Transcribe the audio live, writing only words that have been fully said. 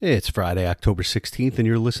It's Friday, October 16th, and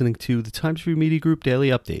you're listening to the Times Review Media Group Daily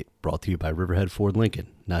Update, brought to you by Riverhead Ford Lincoln.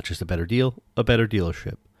 Not just a better deal, a better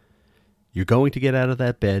dealership. You're going to get out of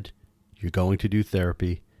that bed, you're going to do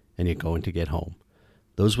therapy, and you're going to get home.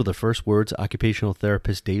 Those were the first words occupational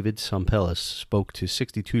therapist David Sompellis spoke to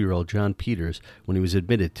 62-year-old John Peters when he was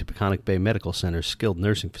admitted to Peconic Bay Medical Center's skilled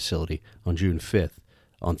nursing facility on June 5th.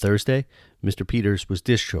 On Thursday, Mr. Peters was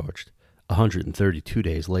discharged 132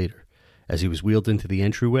 days later. As he was wheeled into the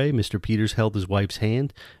entryway, Mr. Peters held his wife's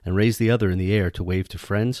hand and raised the other in the air to wave to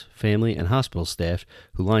friends, family, and hospital staff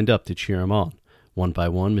who lined up to cheer him on. One by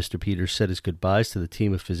one, Mr. Peters said his goodbyes to the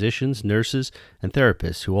team of physicians, nurses, and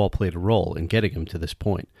therapists who all played a role in getting him to this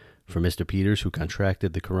point. For Mr. Peters, who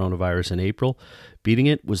contracted the coronavirus in April, beating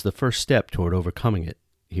it was the first step toward overcoming it.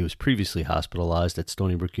 He was previously hospitalized at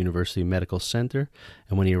Stony Brook University Medical Center,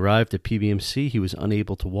 and when he arrived at PBMC, he was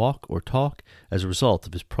unable to walk or talk as a result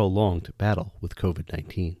of his prolonged battle with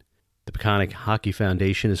COVID-19. The Peconic Hockey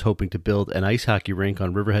Foundation is hoping to build an ice hockey rink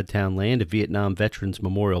on Riverhead Town land at Vietnam Veterans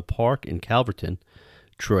Memorial Park in Calverton.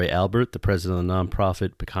 Troy Albert, the president of the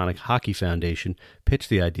nonprofit Peconic Hockey Foundation, pitched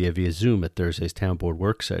the idea via Zoom at Thursday's Town Board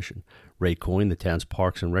work session. Ray Coyne, the town's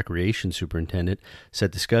Parks and Recreation Superintendent,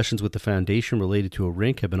 said discussions with the foundation related to a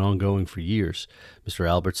rink have been ongoing for years. Mr.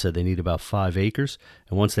 Albert said they need about 5 acres,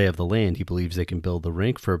 and once they have the land, he believes they can build the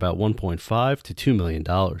rink for about $1.5 to $2 million.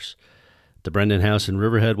 The Brendan House in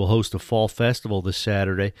Riverhead will host a fall festival this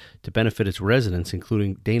Saturday to benefit its residents,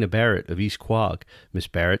 including Dana Barrett of East Quogue. Miss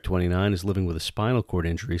Barrett, 29, is living with a spinal cord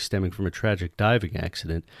injury stemming from a tragic diving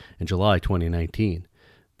accident in July 2019.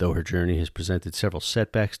 Though her journey has presented several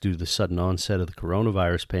setbacks due to the sudden onset of the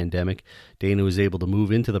coronavirus pandemic, Dana was able to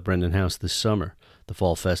move into the Brendan House this summer. The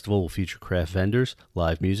fall festival will feature craft vendors,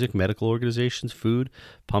 live music, medical organizations, food,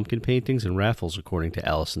 pumpkin paintings, and raffles, according to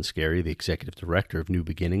Allison Scarry, the executive director of New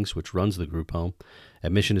Beginnings, which runs the group home.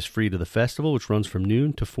 Admission is free to the festival, which runs from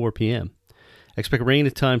noon to 4 p.m. Expect rain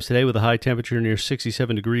at times today with a high temperature near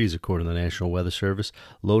 67 degrees, according to the National Weather Service.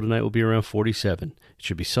 Low tonight will be around 47. It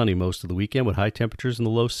should be sunny most of the weekend with high temperatures in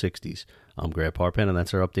the low 60s. I'm Grant Parpan, and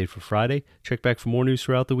that's our update for Friday. Check back for more news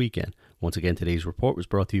throughout the weekend. Once again, today's report was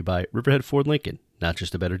brought to you by Riverhead Ford Lincoln. Not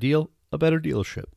just a better deal, a better dealership.